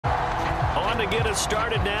to get us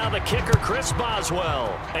started now, the kicker, Chris Boswell.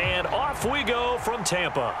 And off we go from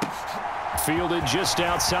Tampa. Fielded just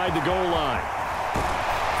outside the goal line.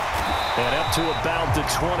 And up to about the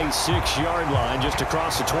 26-yard line, just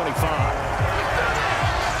across the 25.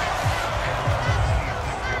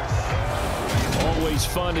 Always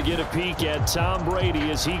fun to get a peek at Tom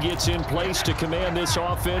Brady as he gets in place to command this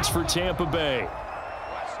offense for Tampa Bay.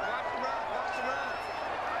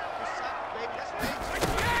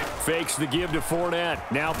 Fakes the give to Fournette.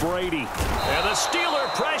 Now Brady. And the Steeler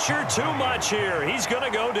pressure too much here. He's going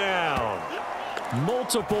to go down.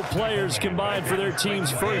 Multiple players combined for their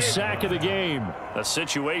team's first sack of the game. A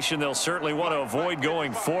situation they'll certainly want to avoid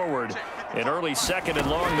going forward. An early second and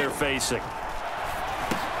long they're facing.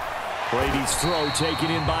 Brady's throw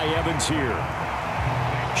taken in by Evans here.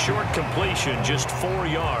 Short completion, just 4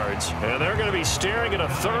 yards. And they're going to be staring at a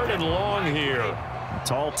 3rd and long here.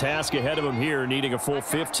 Tall task ahead of them here, needing a full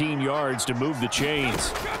 15 yards to move the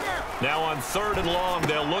chains. Now on 3rd and long,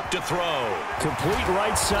 they'll look to throw. Complete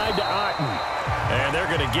right side to Otten. And they're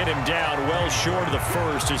going to get him down well short of the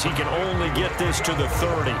first as he can only get this to the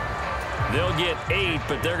 30. They'll get 8,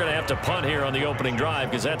 but they're going to have to punt here on the opening drive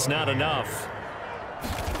because that's not enough.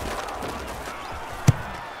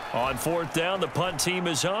 On 4th down, the punt team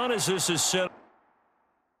is on as this is set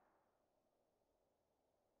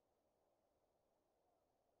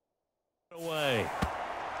away.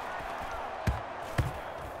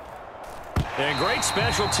 And great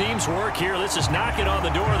special teams work here. This is knocking on the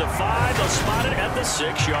door of the 5. They'll spot it at the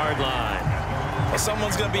 6-yard line. Well,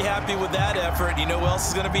 someone's going to be happy with that effort. You know who else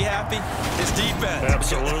is going to be happy? His defense.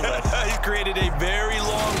 Absolutely. He's created a very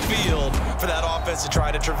long field for that offense to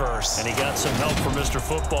try to traverse. And he got some help from Mr.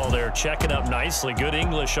 Football there, checking up nicely. Good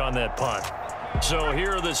English on that punt. So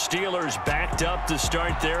here are the Steelers backed up to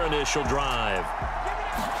start their initial drive.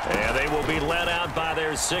 And they will be led out by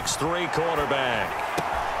their 6'3" quarterback.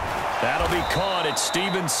 That'll be caught at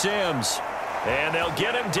Steven Sims. And they'll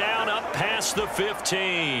get him down up past the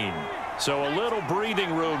 15. So a little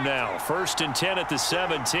breathing room now. 1st and 10 at the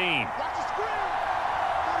 17.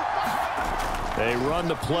 They run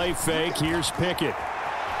the play fake. Here's Pickett.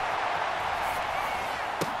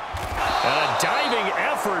 And a diving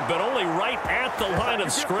effort, but only right at the line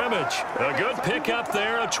of scrimmage. A good pickup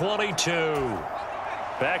there at 22.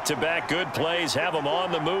 Back-to-back good plays have them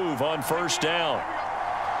on the move on 1st down.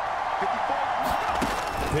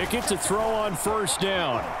 Pickett to throw on 1st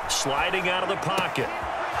down. Sliding out of the pocket.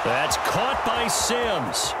 That's caught by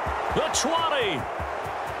Sims. The 20.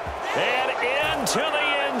 And into the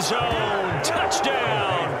end zone.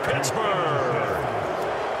 Touchdown, Pittsburgh.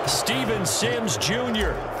 Steven Sims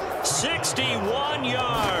Jr., 61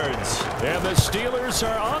 yards. And the Steelers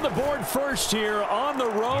are on the board first here on the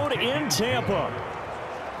road in Tampa.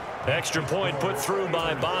 Extra point put through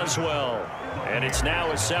by Boswell. And it's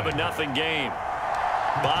now a 7-0 game.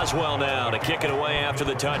 Boswell now to kick it away after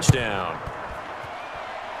the touchdown.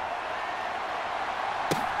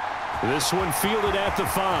 This one fielded at the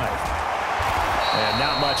 5. And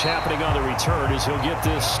not much happening on the return as he'll get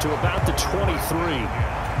this to about the 23.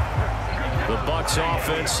 The Bucs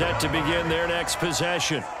offense set to begin their next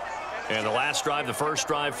possession. And the last drive, the first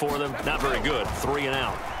drive for them, not very good. 3 and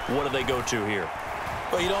out. What do they go to here?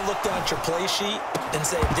 Well, you don't look down at your play sheet and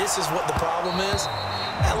say, this is what the problem is.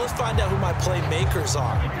 Now let's find out who my playmakers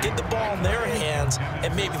are. Get the ball in their hands,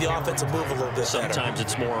 and maybe the offense will move a little bit Sometimes better.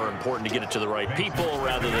 It's more important to get it to the right people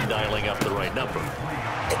rather than dialing up the right number.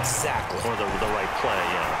 Exactly. Or the right play,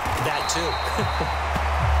 yeah. That too.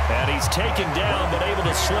 And he's taken down, but able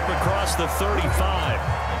to slip across the 35.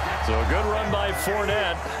 So a good run by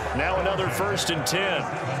Fournette. Now another 1st and 10.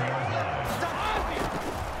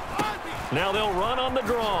 Now they'll run on the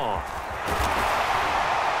draw.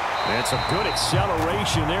 And some good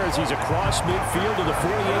acceleration there as he's across midfield to the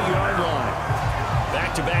 48-yard line.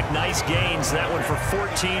 Back-to-back nice gains. That one for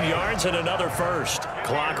 14 yards and another first.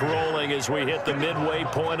 Clock rolling as we hit the midway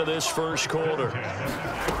point of this first quarter.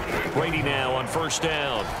 Brady now on 1st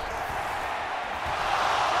down.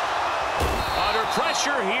 Under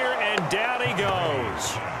pressure here, and down he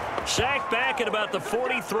goes. Sacked back at about the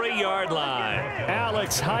 43-yard line.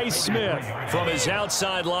 Alex Highsmith from his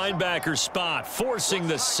outside linebacker spot, forcing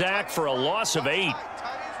the sack for a loss of 8.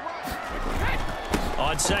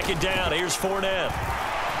 On 2nd down, here's Fournette.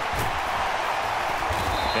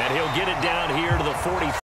 And he'll get it down here to the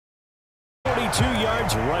 40. 42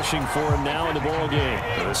 yards rushing for him now in the ball game.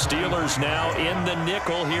 The Steelers now in the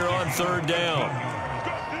nickel here on 3rd down.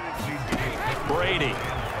 Brady.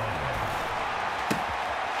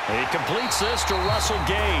 He completes this to Russell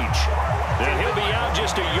Gage. And he'll be out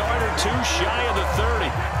just a yard or two shy of the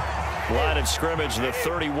 30. Line of scrimmage, the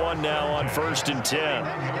 31 now on 1st and 10.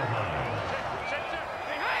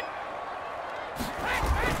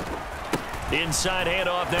 Inside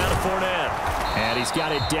handoff now to Fournette. And he's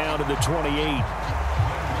got it down to the 28.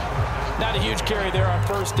 Not a huge carry there on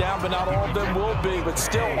 1st down, but not all of them will be. But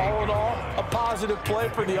still, all in all, a positive play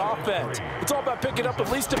for the offense. It's all about picking up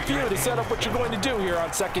at least a few to set up what you're going to do here on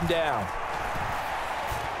 2nd down.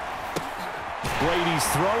 Brady's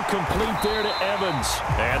throw complete there to Evans.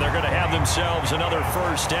 And they're going to have themselves another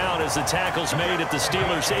 1st down as the tackle's made at the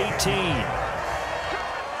Steelers' 18.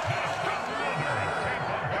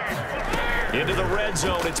 Into the red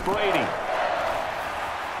zone, it's Brady.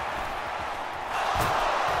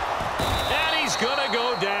 Gonna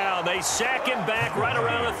go down. They sack him back right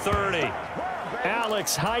around the 30.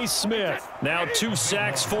 Alex Highsmith. Now 2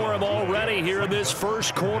 sacks for him already here in this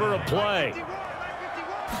 1st quarter of play.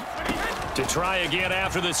 To try again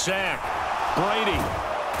after the sack. Brady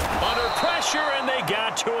under pressure, and they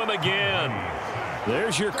got to him again.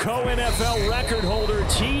 There's your co-NFL record holder,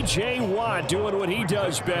 T.J. Watt, doing what he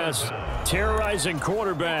does best, terrorizing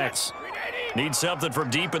quarterbacks. Need something from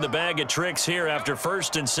deep in the bag of tricks here after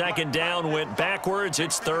 1st and 2nd down went backwards.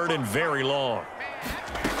 It's 3rd and very long.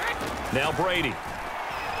 Now Brady.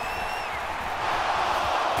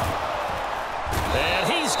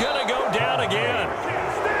 And he's going to go down again.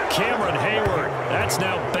 Cameron Hayward. That's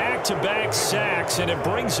now back-to-back sacks, and it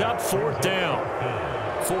brings up 4th down.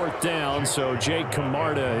 4th down, so Jake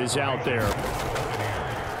Camarda is out there.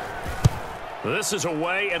 This is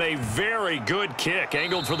away and a very good kick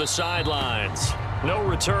angled for the sidelines. No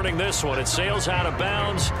returning this one. It sails out of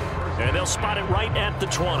bounds, and they'll spot it right at the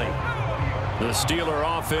 20. The Steeler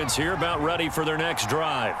offense here about ready for their next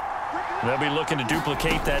drive. They'll be looking to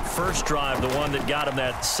duplicate that first drive, the one that got them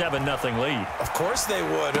that 7-0 lead. Of course they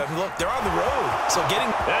would. I mean, look, they're on the road. So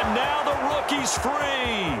getting... And now the rookie's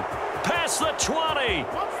free. Past the 20.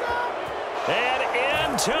 And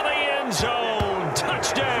into the end zone.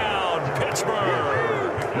 Touchdown,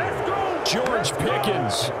 Pittsburgh. Let's go. George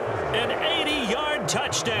Pickens, an 80-yard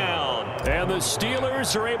touchdown. And the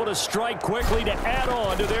Steelers are able to strike quickly to add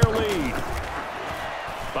on to their lead.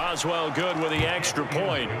 Boswell good with the extra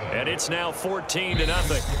point, and it's now 14-0.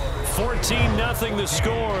 14-0 the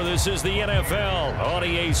score. This is the NFL on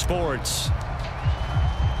EA Sports.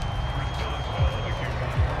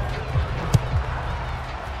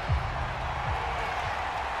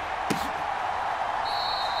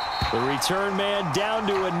 The return man down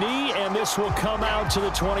to a knee, and this will come out to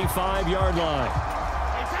the 25-yard line.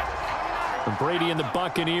 Brady and the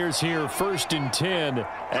Buccaneers here, 1st and 10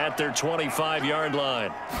 at their 25-yard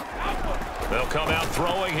line. They'll come out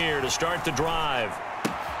throwing here to start the drive.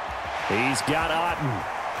 He's got Otten,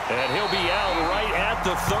 and he'll be out right at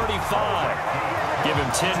the 35. Give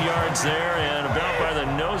him 10 yards there, and about by the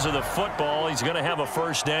nose of the football, he's going to have a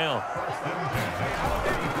 1st down.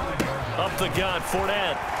 Up the gut,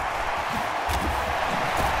 Fournette.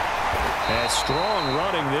 And strong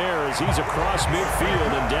running there as he's across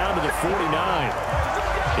midfield and down to the 49.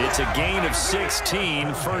 It's a gain of 16,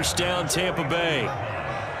 1st down Tampa Bay.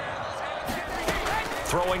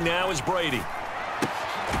 Throwing now is Brady.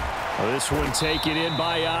 This one taken in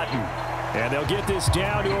by Otten. And they'll get this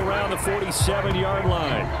down to around the 47-yard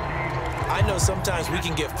line. I know sometimes we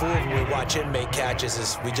can get fooled when we watch him make catches,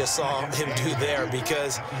 as we just saw him do there,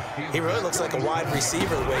 because he really looks like a wide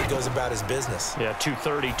receiver the way he goes about his business. Yeah,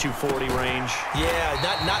 230, 240 range. Yeah,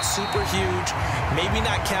 not super huge. Maybe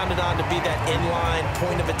not counted on to be that inline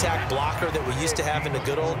point-of-attack blocker that we used to have in the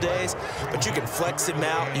good old days, but you can flex him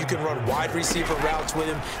out. You can run wide receiver routes with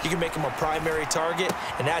him. You can make him a primary target,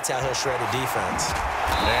 and that's how he'll shred a defense.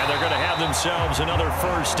 And they're going to have themselves another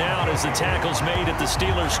 1st down as the tackle's made at the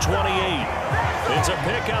Steelers' 28. It's a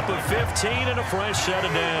pickup of 15 and a fresh set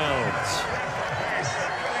of downs.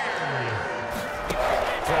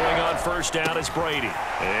 Throwing on 1st down is Brady.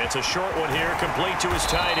 It's a short one here, complete to his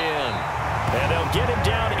tight end. And they'll get him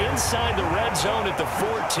down inside the red zone at the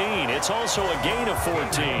 14. It's also a gain of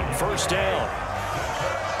 14. 1st down.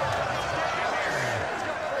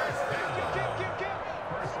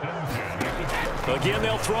 Again,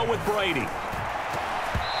 they'll throw with Brady.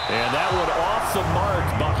 And that one off the mark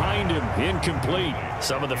behind him, incomplete.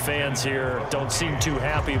 Some of the fans here don't seem too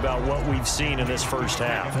happy about what we've seen in this 1st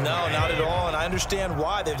half. No, not at all, and I understand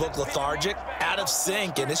why. They've looked lethargic, out of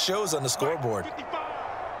sync, and it shows on the scoreboard.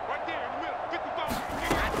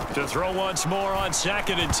 To throw once more on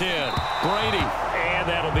 2nd and 10. Brady, and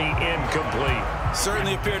that'll be incomplete.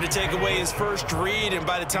 Certainly appeared to take away his first read, and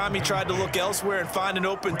by the time he tried to look elsewhere and find an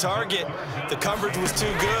open target, the coverage was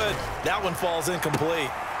too good. That one falls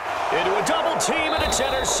incomplete. Into a double team, and it's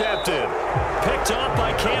intercepted. Picked off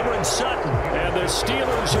by Cameron Sutton. And the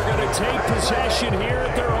Steelers are going to take possession here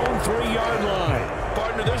at their own 3-yard line.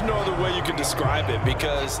 Partner, there's no other way you could describe it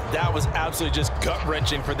because that was absolutely just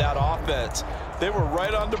gut-wrenching for that offense. They were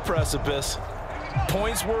right on the precipice.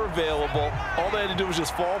 Points were available. All they had to do was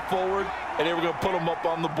just fall forward, and they were going to put them up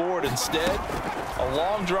on the board. Instead, a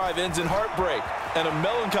long drive ends in heartbreak and a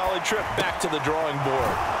melancholy trip back to the drawing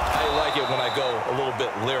board. I like it when I go a little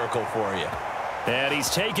bit lyrical for you. And he's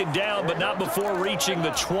taken down, but not before reaching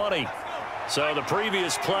the 20. So the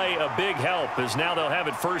previous play, a big help, as now they'll have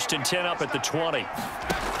it 1st and 10 up at the 20.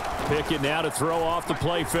 Pickett now to throw off the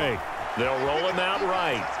play fake. They'll roll him out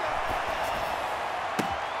right.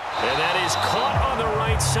 And that is caught on the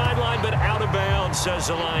right sideline, but out of bounds, says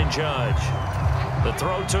the line judge. The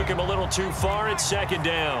throw took him a little too far. It's 2nd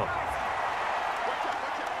down.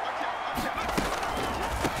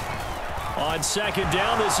 On 2nd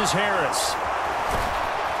down, this is Harris.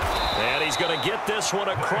 And he's going to get this one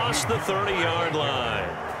across the 30-yard line.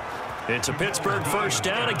 It's a Pittsburgh 1st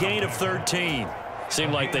down, a gain of 13.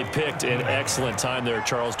 Seemed like they picked an excellent time there,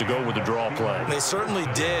 Charles, to go with the draw play. They certainly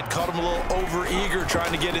did. Caught them a little over-eager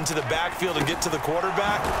trying to get into the backfield and get to the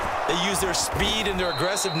quarterback. They used their speed and their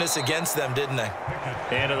aggressiveness against them, didn't they?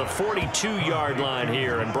 And to the 42-yard line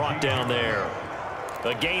here and brought down there.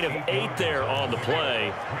 A gain of 8 there on the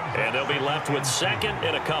play, and they'll be left with 2nd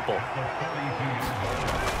and a couple.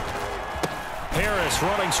 Harris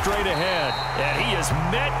running straight ahead, and he is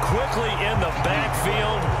met quickly in the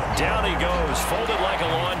backfield. Down he goes, folded like a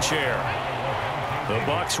lawn chair. The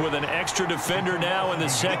Bucs with an extra defender now in the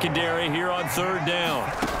secondary here on 3rd down.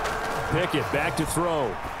 Pickett back to throw.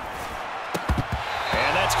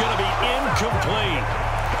 And that's going to be incomplete.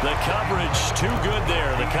 The coverage too good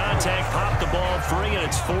there. The contact popped the ball free, and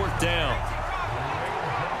it's 4th down.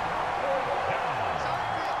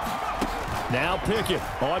 Now Pickett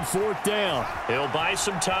on 4th down. He'll buy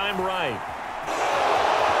some time right.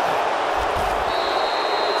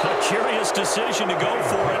 A curious decision to go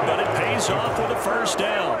for it, but it pays off with a 1st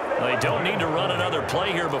down. They don't need to run another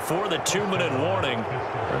play here before the 2-minute warning.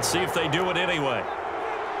 Let's see if they do it anyway.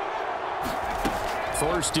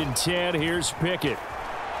 1st and 10, here's Pickett.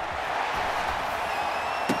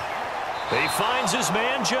 He finds his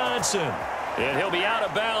man Johnson, and he'll be out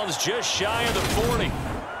of bounds just shy of the 40.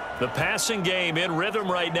 The passing game in rhythm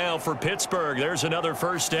right now for Pittsburgh. There's another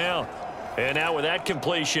 1st down. And now with that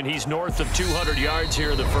completion, he's north of 200 yards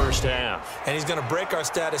here in the 1st half. And he's going to break our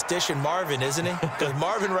statistician Marvin, isn't he? Because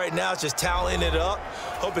Marvin right now is just tallying it up.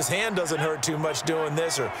 Hope his hand doesn't hurt too much doing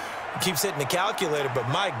this or keeps hitting the calculator. But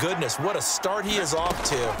my goodness, what a start he is off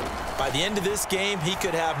to. By the end of this game, he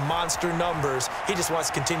could have monster numbers. He just wants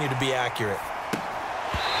to continue to be accurate.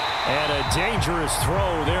 And a dangerous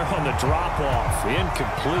throw there on the drop-off.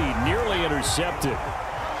 Incomplete, nearly intercepted.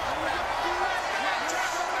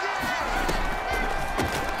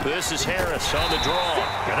 This is Harris on the draw.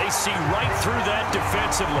 And they see right through that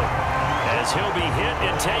defensively as he'll be hit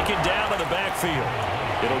and taken down in the backfield.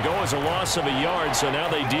 It'll go as a loss of a yard, so now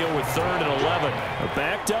they deal with 3rd and 11.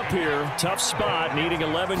 Backed up here, tough spot, needing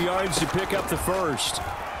 11 yards to pick up the 1st.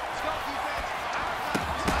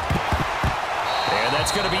 And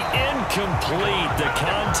that's going to be incomplete. The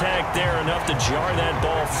contact there enough to jar that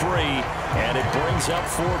ball free, and it brings up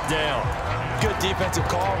 4th down. Good defensive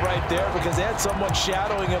call right there because they had someone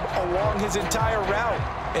shadowing him along his entire route,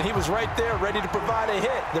 and he was right there ready to provide a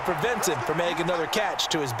hit that prevents him from making another catch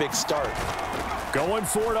to his big start. Going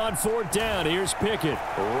for it on 4th down. Here's Pickett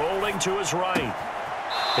rolling to his right.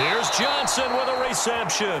 Here's Johnson with a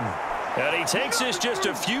reception. And he takes this just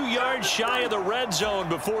a few yards shy of the red zone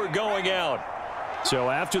before going out.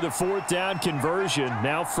 So after the 4th down conversion,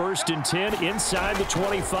 now 1st and 10 inside the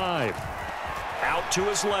 25. Out to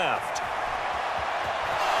his left.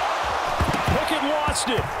 Pickett lost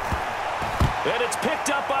it. And it's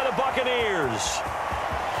picked up by the Buccaneers.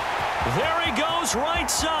 There he goes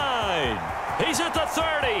right side. He's at the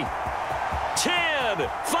 30. 10,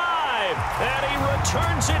 5, and he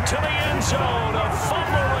returns it to the end zone. A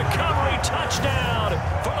fumble recovery touchdown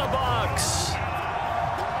for the Bucs.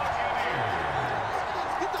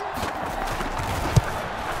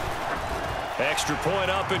 Extra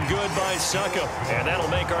point up and good by Suckup, and that'll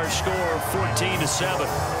make our score 14-7.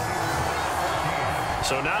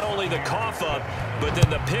 So not only the cough up, but then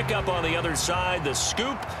the pickup on the other side, the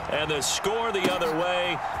scoop, and the score the other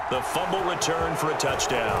way, the fumble return for a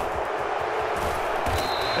touchdown.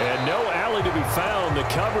 And no alley to be found. The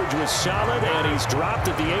coverage was solid, and he's dropped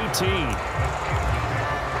at the 18.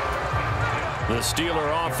 The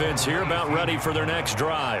Steeler offense here about ready for their next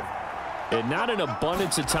drive. And not an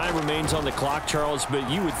abundance of time remains on the clock, Charles, but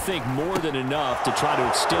you would think more than enough to try to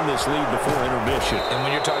extend this lead before intermission. And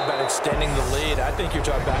when you're talking about extending the lead, I think you're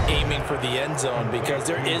talking about aiming for the end zone because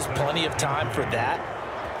there is plenty of time for that.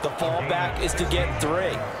 The fallback is to get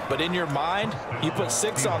 3. But in your mind, you put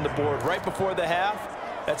 6 on the board right before the half.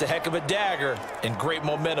 That's a heck of a dagger and great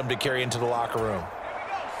momentum to carry into the locker room.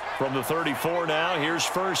 From the 34 now, here's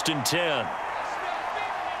 1st and 10.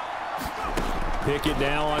 Pickett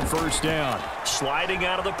now on 1st down. Sliding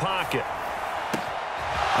out of the pocket.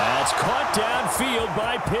 That's caught downfield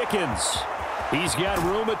by Pickens. He's got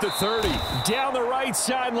room at the 30. Down the right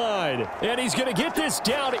sideline. And he's going to get this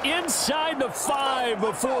down inside the 5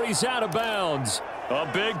 before he's out of bounds. A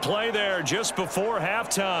big play there just before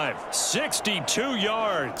halftime. 62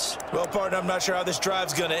 yards. Well, partner, I'm not sure how this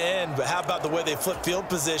drive's going to end, but how about the way they flip field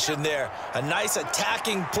position there? A nice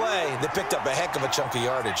attacking play that picked up a heck of a chunk of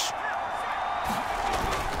yardage.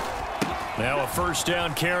 Now a 1st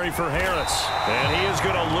down carry for Harris. And he is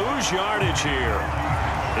going to lose yardage here.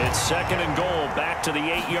 It's 2nd and goal, back to the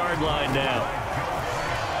 8-yard line now.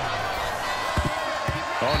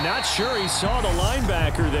 Oh, not sure he saw the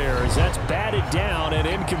linebacker there as that's batted down and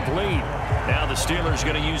incomplete. Now the Steelers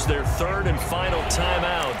going to use their 3rd and final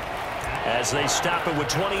timeout as they stop it with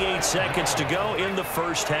 28 seconds to go in the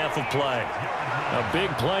first half of play. A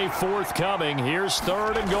big play forthcoming. Here's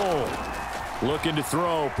 3rd and goal. Looking to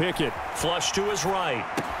throw, Pickett. Flush to his right.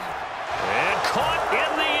 And caught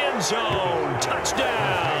in the end zone.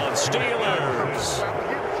 Touchdown, Steelers.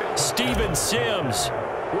 Steven Sims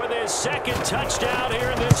with his 2nd touchdown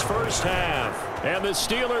here in this first half. And the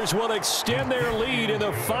Steelers will extend their lead in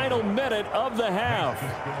the final minute of the half.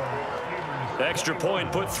 Extra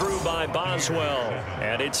point put through by Boswell.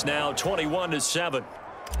 And it's now 21-7.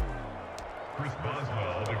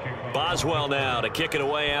 Boswell now to kick it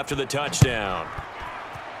away after the touchdown.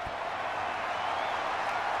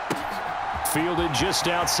 Fielded just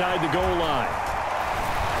outside the goal line.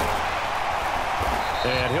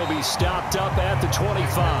 And he'll be stopped up at the 25.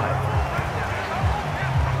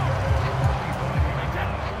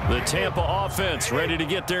 The Tampa offense ready to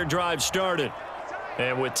get their drive started.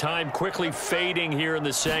 And with time quickly fading here in the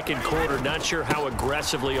 2nd quarter, not sure how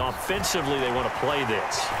aggressively, offensively they want to play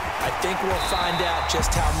this. I think we'll find out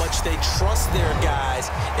just how much they trust their guys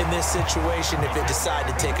in this situation if they decide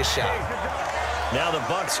to take a shot. Now the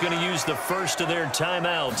Bucs going to use the first of their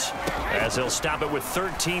timeouts as they'll stop it with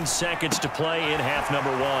 13 seconds to play in half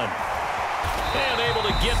number 1. And able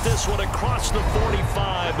to get this one across the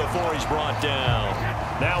 45 before he's brought down.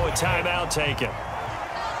 Now a timeout taken.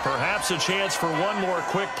 Perhaps a chance for one more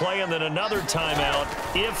quick play and then another timeout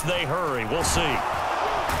if they hurry. We'll see.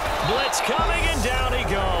 Blitz coming and down he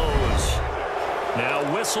goes. Now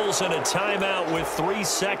whistles and a timeout with 3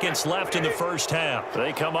 seconds left in the first half.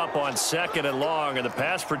 They come up on 2nd and long, and the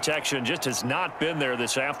pass protection just has not been there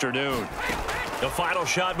this afternoon. The final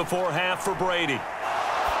shot before half for Brady.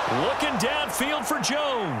 Looking downfield for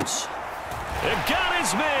Jones. It got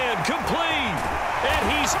his man complete.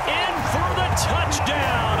 And he's in for the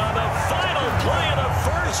touchdown on the final play of the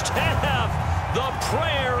first half. The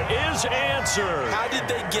prayer is answered. How did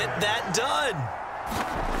they get that done?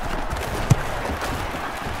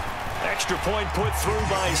 Extra point put through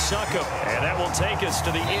by Succop. And that will take us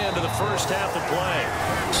to the end of the first half of play.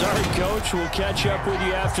 Sorry, Coach. We'll catch up with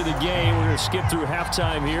you after the game. We're going to skip through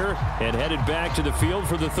halftime here and headed back to the field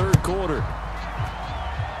for the 3rd quarter.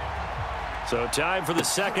 So time for the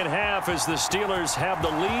 2nd half as the Steelers have the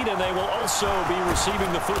lead, and they will also be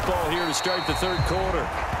receiving the football here to start the 3rd quarter.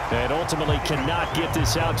 And ultimately cannot get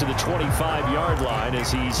this out to the 25-yard line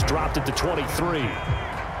as he's dropped at the 23.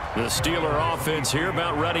 The Steeler offense here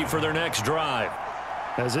about ready for their next drive.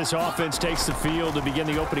 As this offense takes the field to begin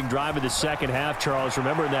the opening drive of the 2nd half, Charles,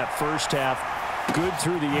 remember in that first half, good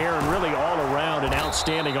through the air and really all around an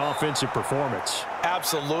outstanding offensive performance.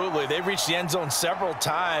 Absolutely. They reached the end zone several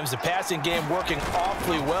times. The passing game working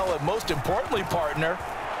awfully well, and most importantly, partner,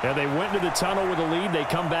 and they went to the tunnel with a lead. They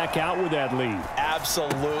come back out with that lead.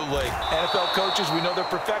 Absolutely. NFL coaches, we know they're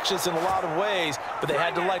perfectionists in a lot of ways, but they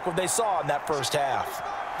had to like what they saw in that first half.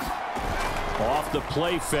 Off the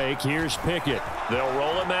play fake, here's Pickett. They'll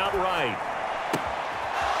roll him out right.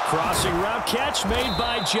 Crossing route catch made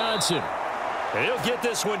by Johnson. And he'll get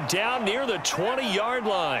this one down near the 20-yard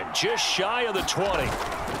line, just shy of the 20.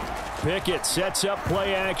 Pickett sets up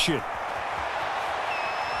play action.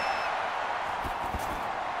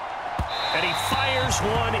 And he fires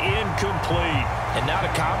one incomplete. And not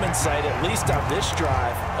a common sight, at least on this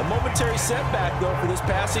drive. A momentary setback, though, for this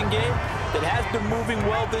passing game that has been moving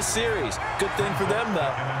well this series. Good thing for them,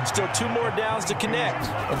 though. Still 2 more downs to connect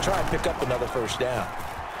and try and pick up another first down.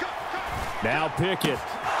 Now Pickett.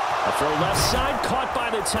 A throw left side, caught by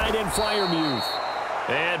the tight end Freiermuth.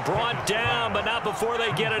 And brought down, but not before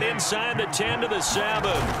they get it inside the 10 to the 7.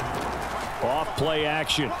 Off play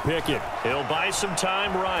action. Pickett. He'll buy some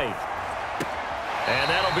time right. And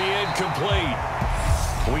that'll be incomplete.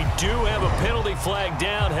 We do have a penalty flag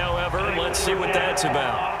down, however. Let's see what that's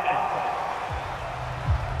about.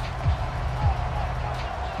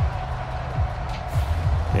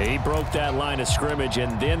 He broke that line of scrimmage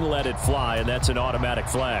and then let it fly, and that's an automatic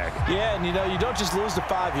flag. Yeah, and you don't just lose the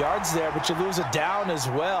 5 yards there, but you lose a down as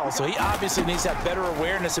well. So he obviously needs to have better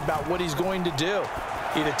awareness about what he's going to do.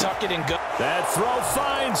 Either tuck it and go. That throw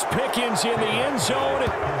finds Pickens in the end zone.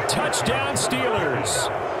 Touchdown, Steelers.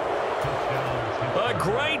 A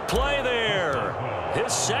great play there.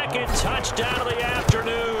 His second touchdown of the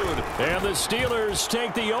afternoon. And the Steelers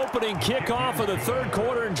take the opening kickoff of the third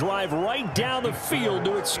quarter and drive right down the field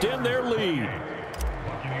to extend their lead.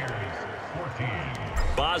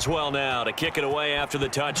 Boswell now to kick it away after the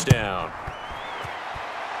touchdown.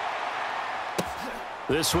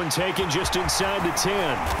 This one taken just inside the 10.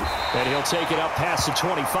 And he'll take it up past the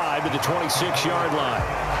 25 to the 26-yard line.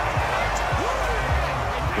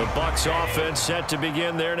 The Bucs offense set to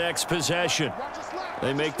begin their next possession.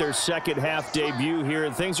 They make their second half debut here,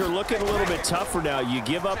 and things are looking a little bit tougher now. You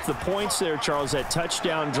give up the points there, Charles, that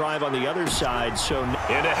touchdown drive on the other side. So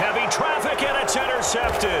into heavy traffic, and it's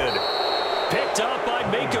intercepted. Picked up by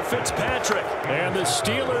Minka Fitzpatrick. And the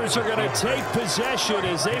Steelers are going to take possession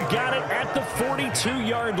as they've got it at the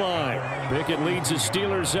 42-yard line. Pickett leads the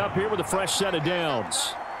Steelers up here with a fresh set of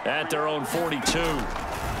downs at their own 42.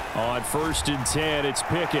 On 1st and 10, it's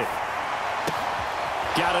Pickett.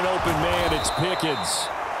 Got an open man, it's Pickens.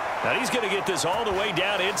 Now he's going to get this all the way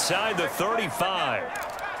down inside the 35.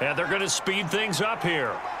 And they're going to speed things up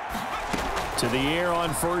here. To the air on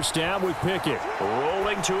 1st down with Pickett.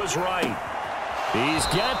 Rolling to his right. He's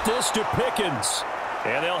got this to Pickens.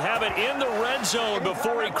 And they'll have it in the red zone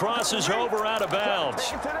before he crosses over out of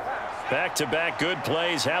bounds. Back-to-back good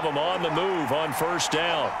plays have him on the move on 1st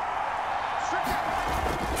down.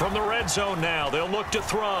 From the red zone now, they'll look to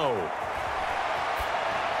throw.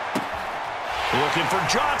 Looking for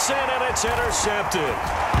Johnson, and it's intercepted.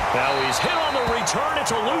 Now he's hit on the return.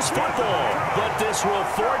 It's a loose football, but this will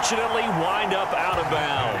fortunately wind up out of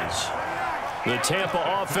bounds. The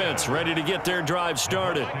Tampa offense ready to get their drive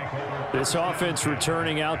started. This offense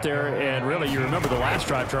returning out there, and really, you remember the last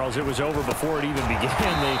drive, Charles, it was over before it even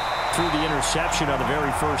began. They threw the interception on the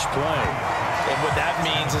very first play. And what that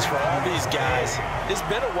means is for all these guys, it's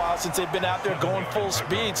been a while since they've been out there going full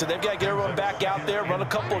speed, so they've got to get everyone back out there, run a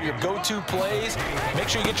couple of your go-to plays, make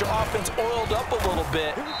sure you get your offense oiled up a little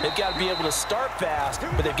bit. They've got to be able to start fast,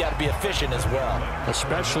 but they've got to be efficient as well.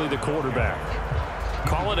 Especially the quarterback.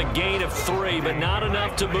 Call it a gain of 3, but not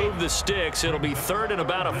enough to move the sticks. It'll be 3rd and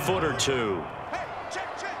about a foot or 2.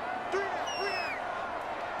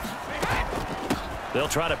 They'll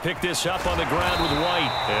try to pick this up on the ground with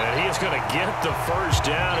White. And he is going to get the first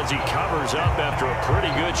down as he covers up after a pretty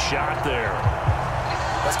good shot there.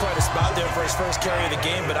 That's quite a spot there for his first carry of the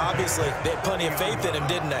game, but obviously they had plenty of faith in him,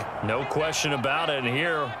 didn't they? No question about it. And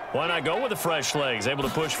here, why not go with the fresh legs? Able to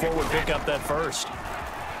push forward, pick up that first.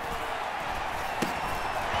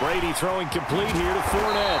 Brady throwing complete here to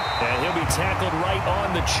Fournette. And he'll be tackled right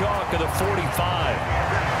on the chalk of the 45.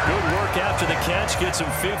 Good work after the catch. Gets him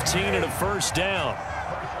 15 and a first down.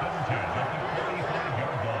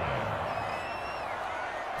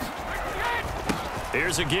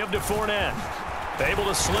 Here's a give to Fournette. Able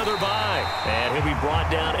to slither by. And he'll be brought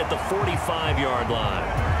down at the 45-yard line.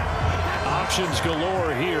 Options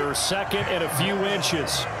galore here. 2nd and a few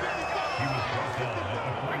inches.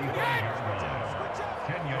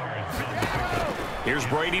 Here's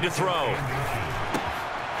Brady to throw.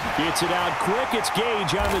 Gets it out quick. It's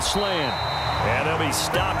Gage on the slant. And they'll be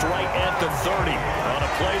stopped right at the 30. On a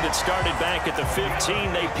play that started back at the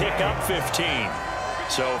 15, they pick up 15.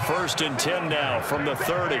 So 1st and 10 now from the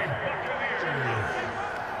 30.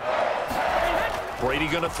 Brady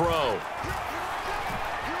going to throw.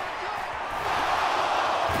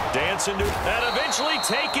 Dancing to, and eventually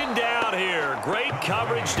taken down here. Great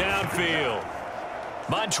coverage downfield.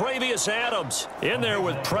 Montrevious Adams in there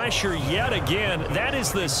with pressure yet again. That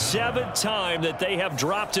is the 7th time that they have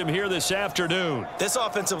dropped him here this afternoon. This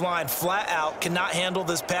offensive line flat out cannot handle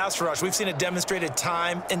this pass rush. We've seen it demonstrated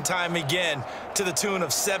time and time again to the tune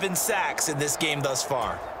of 7 sacks in this game thus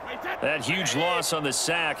far. That huge loss on the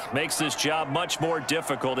sack makes this job much more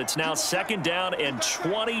difficult. It's now 2nd down and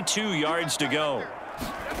 22 yards to go.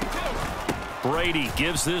 Brady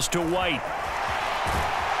gives this to White.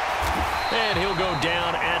 And he'll go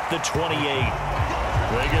down at the 28.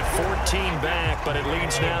 They get 14 back, but it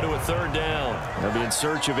leads now to a third down. They'll be in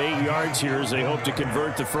search of 8 yards here as they hope to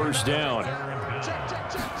convert the first down.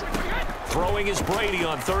 Throwing is Brady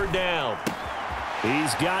on third down.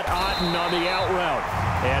 He's got Otten on the out route.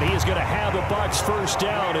 And he is going to have the Bucs first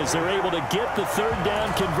down as they're able to get the third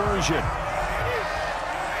down conversion.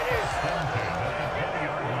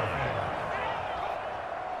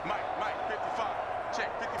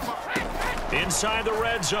 Inside the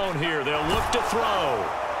red zone here. They'll look to throw.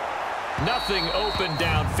 Nothing open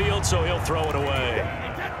downfield, so he'll throw it away.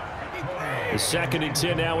 The 2nd and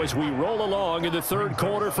 10 now as we roll along in the third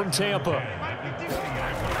quarter from Tampa.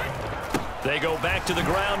 They go back to the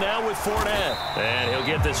ground now with Fournette. And he'll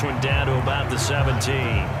get this one down to about the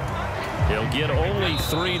 17. He'll get only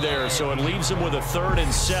 3 there, so it leaves him with a 3rd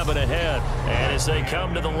and 7 ahead. And as they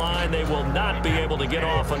come to the line, they will not be able to get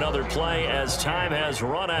off another play as time has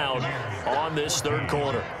run out on this third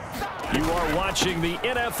quarter. You are watching the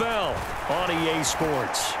NFL on EA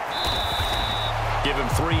Sports. Give him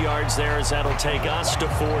 3 yards there as that'll take us to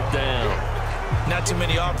 4th down. Not too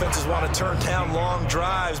many offenses want to turn down long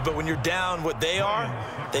drives, but when you're down what they are,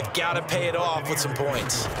 they've got to pay it off with some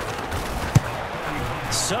points.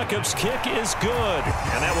 Succop's kick is good,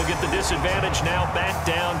 and that will get the disadvantage now back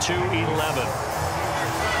down to 11.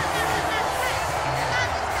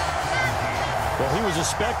 Well, he was a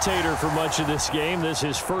spectator for much of this game. This is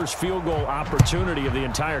his first field goal opportunity of the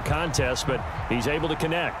entire contest, but he's able to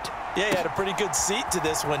connect. Yeah, he had a pretty good seat to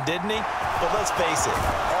this one, didn't he? But let's face it,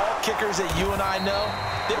 all kickers that you and I know,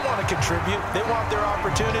 they want to contribute. They want their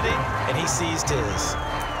opportunity, and he seized his.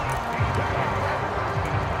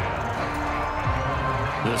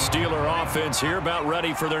 The Steeler offense here about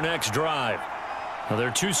ready for their next drive. Now, there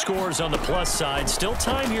are 2 scores on the plus side. Still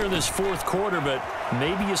time here in this 4th quarter, but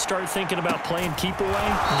maybe you start thinking about playing keep away?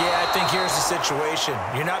 Yeah, I think here's the situation.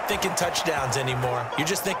 You're not thinking touchdowns anymore. You're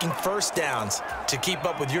just thinking first downs. To keep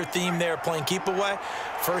up with your theme there, playing keep away,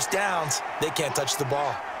 first downs, they can't touch the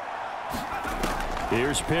ball.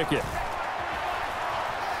 Here's Pickett.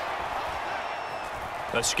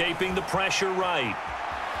 Escaping the pressure right.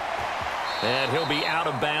 And he'll be out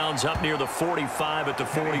of bounds up near the 45 at the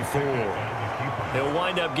 44. He'll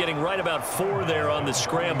wind up getting right about 4 there on the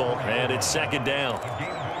scramble, and it's 2nd down.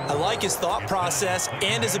 I like his thought process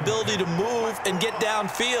and his ability to move and get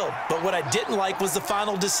downfield. But what I didn't like was the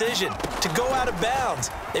final decision, to go out of bounds.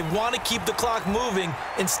 They want to keep the clock moving.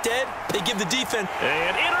 Instead, they give the defense.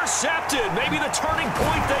 And intercepted. Maybe the turning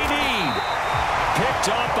point they need. Picked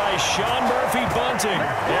off by Sean Murphy-Bunting.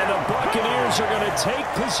 And the Buccaneers are going to take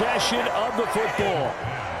possession of the football.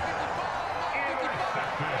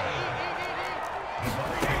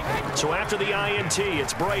 So after the INT,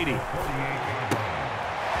 it's Brady.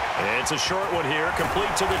 It's a short one here,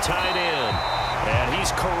 complete to the tight end. And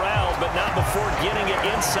he's corralled, but not before getting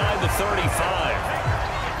it inside the 35.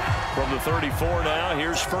 From the 34 now,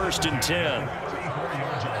 here's 1st and 10.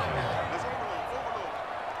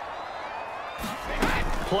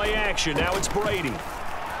 Play action, now it's Brady.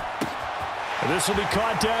 This will be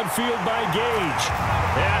caught downfield by Gage.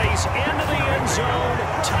 And he's into the end zone.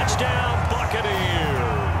 Touchdown, Buccaneers.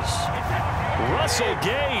 Russell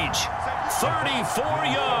Gage, 34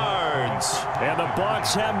 yards. And the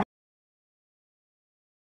Bucs have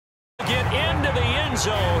get into the end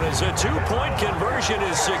zone as a 2-point conversion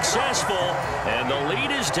is successful. And the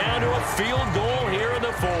lead is down to a field goal here in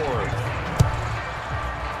the 4th.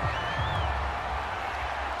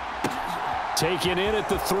 Taken in at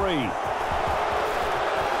the 3.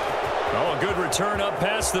 Oh, a good return up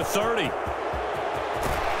past the 30.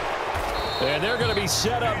 And they're going to be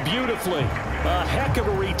set up beautifully. A heck of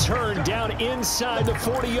a return down inside the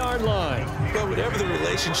 40-yard line. Well, whatever the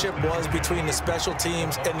relationship was between the special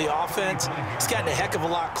teams and the offense, it's gotten a heck of a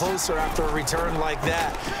lot closer after a return like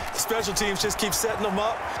that. The special teams just keep setting them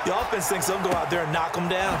up. The offense thinks they'll go out there and knock them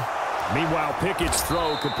down. Meanwhile, Pickett's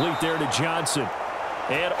throw complete there to Johnson.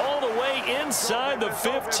 And all the way inside the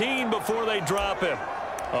 15 before they drop him.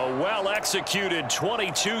 A well-executed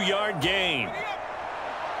 22-yard gain.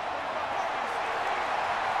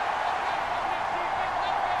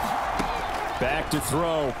 Back to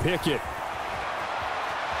throw, Pickett.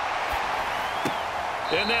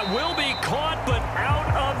 And that will be caught, but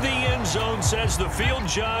out of the end zone, says the field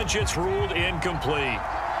judge. It's ruled incomplete.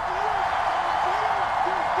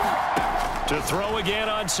 To throw again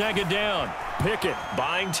on 2nd down. Pickett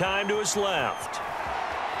buying time to his left.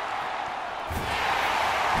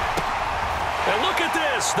 And look at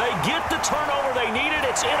this. They get the turnover they needed.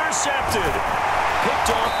 It's intercepted.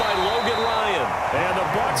 Picked off by Logan Ryan. And the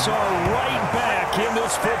Bucs are right back in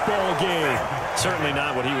this football game. Certainly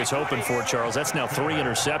not what he was hoping for, Charles. That's now 3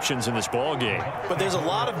 interceptions in this ball game. But there's a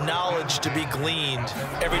lot of knowledge to be gleaned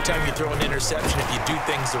every time you throw an interception if you do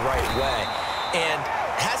things the right way. And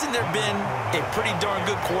hasn't there been a pretty darn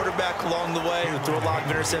good quarterback along the way who threw a lot of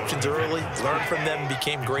interceptions early, learned from them, and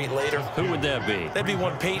became great later? Who would that be? That'd be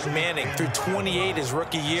one Peyton Manning. Threw 28 his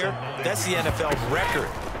rookie year. That's the NFL record.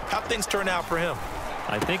 How'd things turn out for him?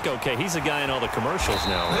 I think okay. He's a guy in all the commercials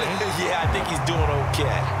now, right? Yeah, I think he's doing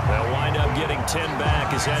okay. They'll wind up getting 10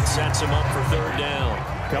 back as that sets him up for 3rd down.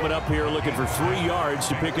 Coming up here looking for 3 yards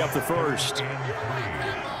to pick up the first.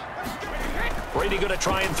 Brady going to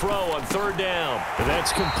try and throw on 3rd down. And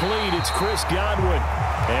that's complete. It's Chris Godwin.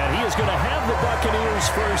 And he is going to have the Buccaneers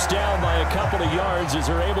first down by a couple of yards as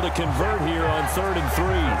they're able to convert here on 3rd and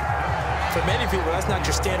 3. For many people, that's not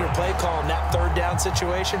your standard play call in that 3rd down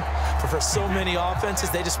situation. But for so many offenses,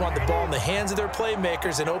 they just want the ball in the hands of their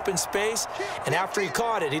playmakers in open space. And after he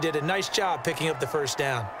caught it, he did a nice job picking up the first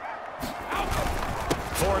down.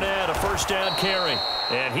 Fournette, a first down carry.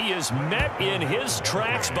 And he is met in his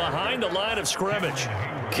tracks behind the line of scrimmage.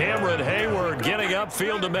 Cameron Hayward getting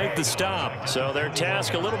upfield to make the stop. So their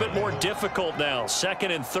task a little bit more difficult now.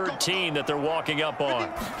 2nd and 13 that they're walking up on.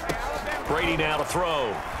 Brady now to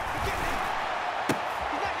throw.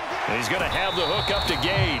 And he's going to have the hook up to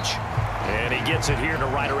Gage. And he gets it here to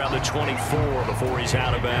right around the 24 before he's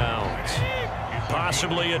out of bounds.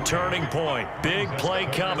 Possibly a turning point. Big play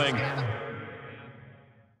coming.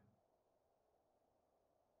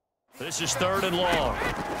 This is 3rd and long.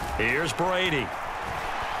 Here's Brady.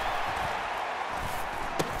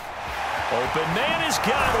 Open man is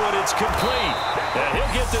Godwin. It's complete. And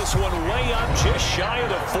he'll get this one way up just shy of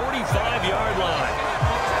the 45-yard line.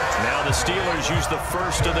 Now the Steelers use the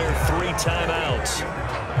first of their 3 timeouts.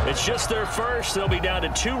 It's just their first. They'll be down to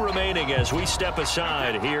 2 remaining as we step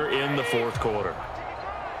aside here in the 4th quarter.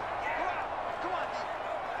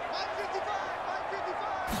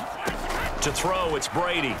 To throw, it's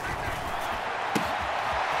Brady.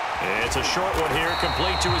 It's a short one here,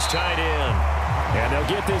 complete to his tight end. And they'll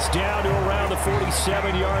get this down to around the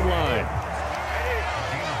 47-yard line.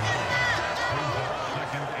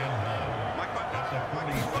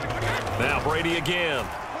 Now Brady again.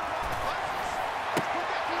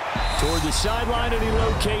 Toward the sideline, and he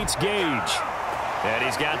locates Gage. And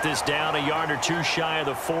he's got this down a yard or 2 shy of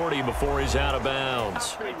the 40 before he's out of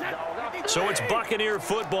bounds. So it's Buccaneer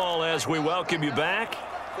football as we welcome you back.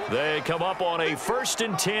 They come up on a 1st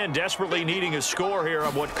and 10, desperately needing a score here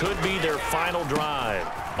on what could be their final drive.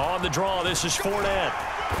 On the draw, this is Fournette.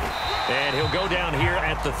 And he'll go down here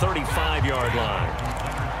at the 35-yard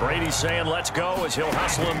line. Brady's saying let's go as he'll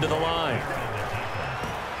hustle him to the line.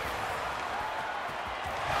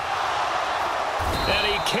 And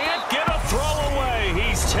he can't get a throw away.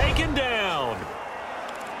 He's taken down.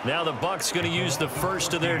 Now the Bucs going to use the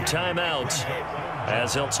first of their timeouts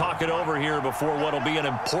as they'll talk it over here before what will be an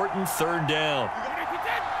important 3rd down.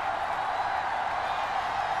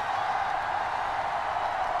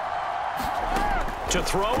 To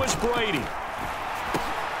throw is Brady.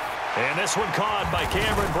 And this one caught by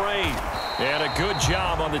Cameron Brate. And a good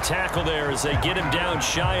job on the tackle there as they get him down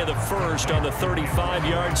shy of the first on the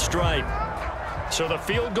 35-yard stripe. So the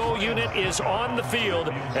field goal unit is on the field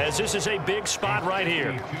as this is a big spot right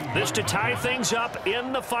here. This to tie things up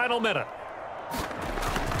in the final minute.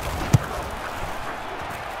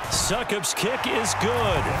 Succop's kick is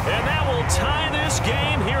good. And that will tie this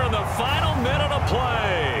game here in the final minute of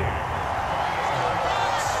play.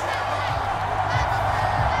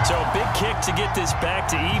 So a big kick to get this back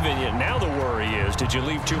to even. Yet now the worry is, did you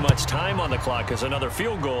leave too much time on the clock? Because another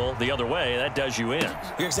field goal the other way, that does you in.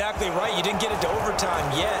 You're exactly right. You didn't get it to overtime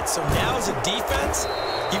yet. So now as a defense,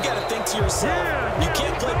 you've got to think to yourself, you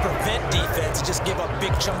can't play prevent defense and just give up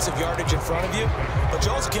big chunks of yardage in front of you. But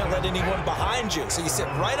you also can't let anyone behind you. So you sit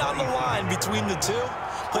right on the line between the two,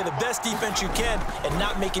 play the best defense you can, and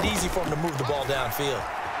not make it easy for them to move the ball downfield.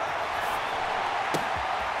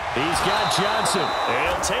 He's got Johnson. And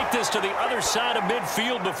he'll take this to the other side of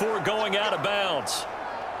midfield before going out of bounds.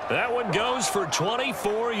 That one goes for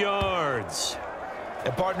 24 yards.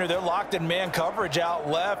 And, partner, they're locked in man coverage out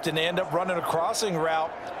left, and they end up running a crossing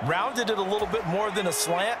route. Rounded it a little bit more than a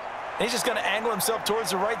slant. And he's just going to angle himself towards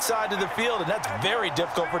the right side of the field, and that's very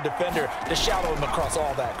difficult for a defender to shadow him across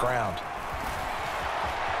all that ground.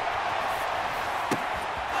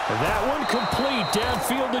 And that one complete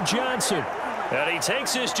downfield to Johnson. And he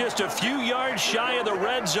takes this just a few yards shy of the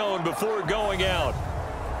red zone before going out.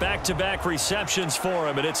 Back-to-back receptions for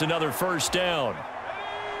him, and it's another first down.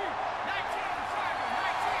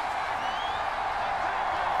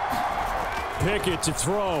 Pickett to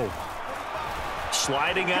throw.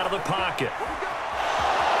 Sliding out of the pocket.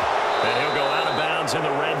 And he'll go out of bounds in the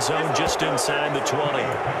red zone just inside the 20.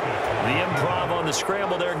 The improv on the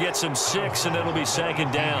scramble there gets him 6, and it'll be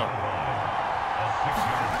second down.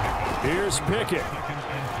 Here's Pickett.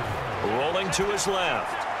 Rolling to his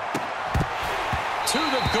left. To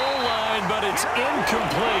the goal line, but it's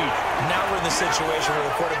incomplete. Now we're in the situation where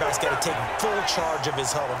the quarterback's got to take full charge of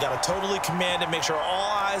his huddle. Got to totally command it, make sure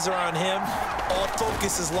all eyes are on him. All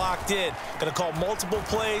focus is locked in. Going to call multiple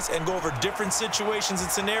plays and go over different situations and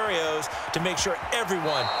scenarios to make sure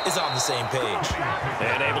everyone is on the same page.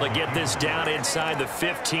 And able to get this down inside the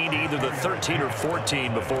 15, either the 13 or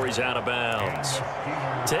 14 before he's out of bounds.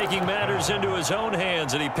 Taking matters into his own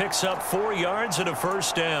hands, and he picks up 4 yards and a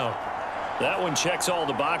first down. That one checks all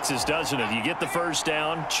the boxes, doesn't it? You get the first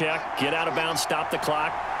down, check. Get out of bounds, stop the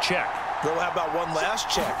clock, check. Well, how about one last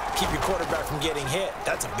check? Keep your quarterback from getting hit.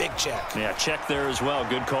 That's a big check. Yeah, check there as well.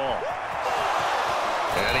 Good call.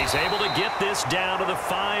 And he's able to get this down to the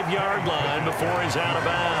 5-yard line before he's out of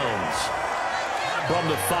bounds. From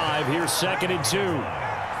the 5, here's 2nd and 2.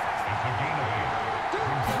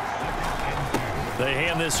 They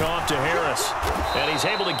hand this off to Harris. And he's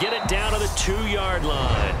able to get it down to the 2-yard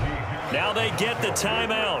line. Now they get the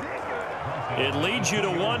timeout. It leads you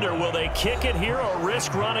to wonder, will they kick it here or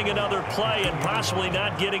risk running another play and possibly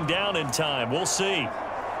not getting down in time? We'll see.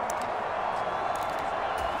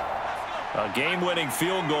 A game-winning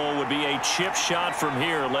field goal would be a chip shot from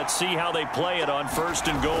here. Let's see how they play it on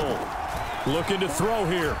 1st and goal. Looking to throw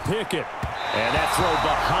here, Pickett. And that throw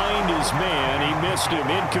behind his man, he missed him,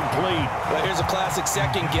 incomplete. Well, here's a classic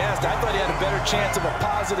second guess. I thought he had a better chance of a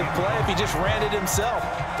positive play if he just ran it himself.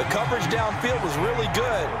 The coverage downfield was really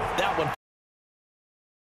good. That one.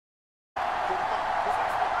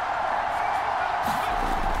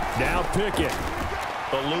 Now Pickett,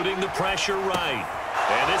 eluding the pressure right.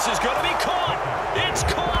 And this is going to be caught. It's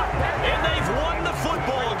caught, and they've won the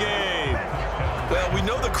football game. Well, we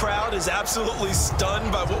know the crowd is absolutely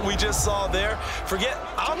stunned by what we just saw there. Forget,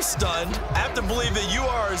 I'm stunned. I have to believe that you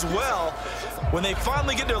are as well. When they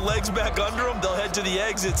finally get their legs back under them, they'll head to the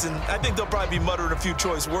exits, and I think they'll probably be muttering a few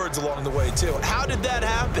choice words along the way, too. How did that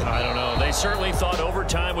happen? I don't know. They certainly thought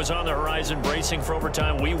overtime was on the horizon, bracing for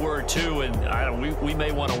overtime. We were, too, and we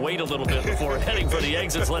may want to wait a little bit before heading for the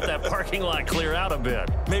exits, let that parking lot clear out a bit.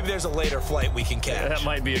 Maybe there's a later flight we can catch. That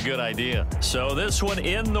might be a good idea. So this one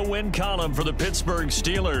in the win column for the Pittsburgh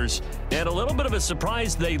Steelers. And a little bit of a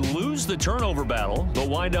surprise, they lose the turnover battle, but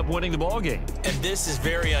wind up winning the ballgame. And this is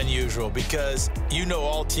very unusual because you know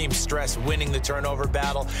all teams stress winning the turnover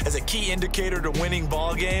battle as a key indicator to winning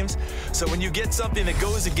ball games. So when you get something that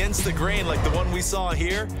goes against the grain like the one we saw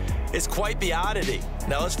here, it's quite the oddity.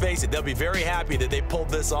 Now let's face it, they'll be very happy that they pulled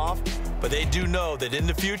this off, but they do know that in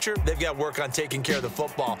the future they've got work on taking care of the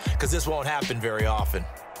football because this won't happen very often.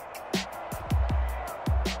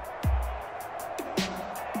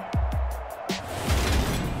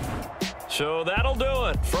 So that'll do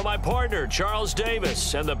it. For my partner, Charles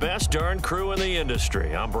Davis, and the best darn crew in the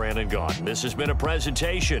industry, I'm Brandon Gaudin. This has been a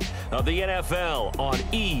presentation of the NFL on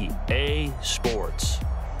EA Sports.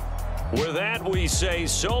 With that, we say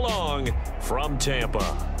so long from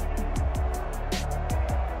Tampa.